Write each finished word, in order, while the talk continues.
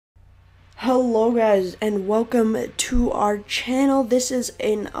Hello guys and welcome to our channel. This is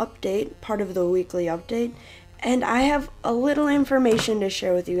an update, part of the weekly update, and I have a little information to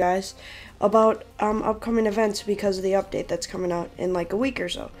share with you guys about upcoming events because of the update that's coming out in like a week or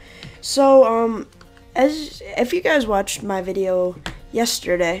so. So as if you guys watched my video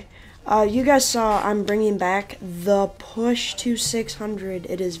yesterday, you guys saw I'm bringing back the push to 600.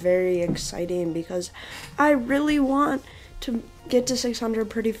 It is very exciting because I really want to get to 600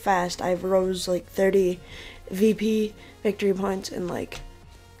 pretty fast. I've rose like 30 VP victory points in like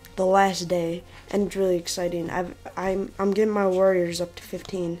the last day, and it's really exciting. I'm getting my warriors up to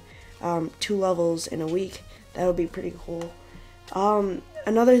 15, 2 levels in a week. That would be pretty cool.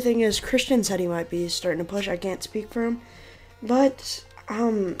 Another thing is Christian said he might be starting to push. I can't speak for him, but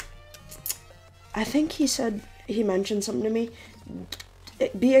I think he mentioned something to me.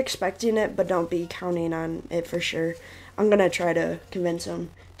 Be expecting it, but don't be counting on it for sure. I'm gonna try to convince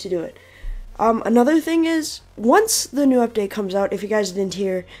him to do it. Another thing is, once the new update comes out, if you guys didn't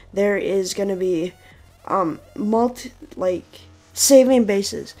hear, there is gonna be saving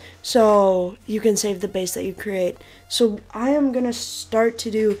bases, so you can save the base that you create. So I am gonna start to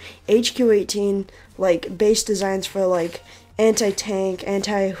do HQ18 like base designs for like anti-tank,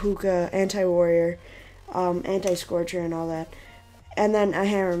 anti-hookah, anti-warrior, anti-scorcher, and all that. And then a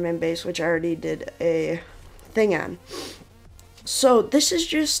hammerman base, which I already did a thing on. So this is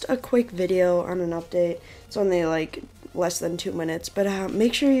just a quick video on an update. It's only like less than 2 minutes, but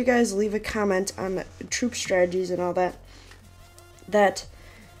make sure you guys leave a comment on troop strategies and all that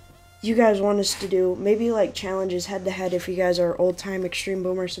you guys want us to do. Maybe like challenges head to head if you guys are old time Extreme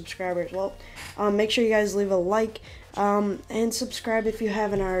Boomer subscribers. Well, make sure you guys leave a like and subscribe if you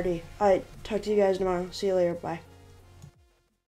haven't already. Alright, talk to you guys tomorrow. See you later. Bye.